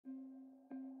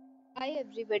Hi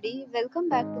everybody, welcome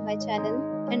back to my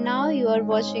channel, and now you are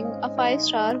watching a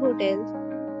 5-star hotel.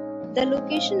 The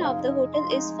location of the hotel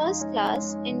is first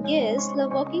class and guests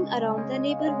love walking around the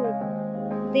neighborhood.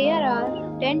 There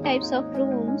are 10 types of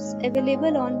rooms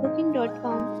available on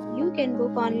booking.com. You can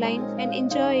book online and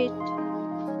enjoy it.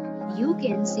 You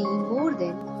can see more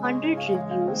than 100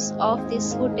 reviews of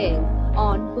this hotel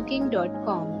on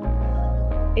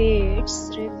booking.com.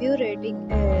 Its review rating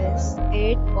is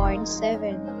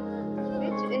 8.7.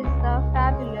 which is the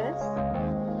fabulous.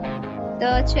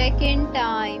 The check-in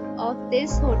time of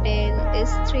this hotel is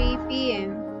 3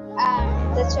 p.m.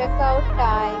 and the checkout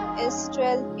time is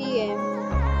 12 p.m.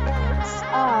 Pets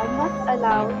are not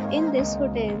allowed in this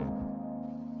hotel.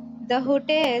 The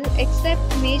hotel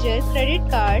accepts major credit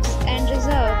cards and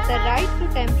reserves the right to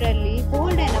temporarily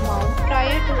hold an amount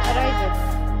prior to arrival.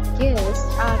 Guests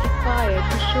are required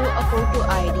to show a photo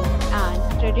ID and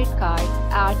credit card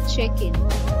at check-in.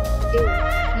 If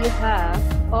you have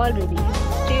already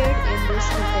stayed in this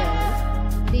hotel,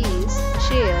 please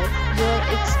share your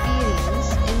experience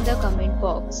in the comment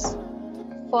box.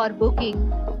 For booking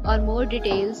or more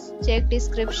details, check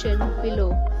description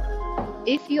below.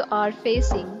 If you are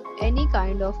facing any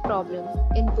kind of problem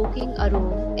in booking a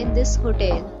room in this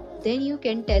hotel, then you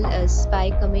can tell us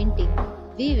by commenting.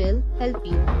 We will help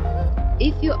you.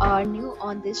 If you are new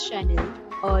on this channel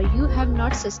or you have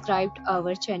not subscribed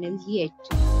our channel yet,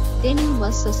 then you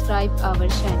must subscribe our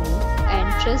channel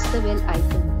and press the bell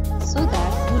icon so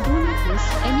that you do not miss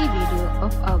any video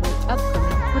of our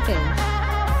upcoming hotel.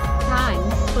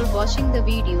 Thanks for watching the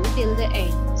video till the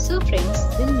end. So friends,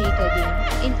 we'll meet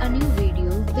again.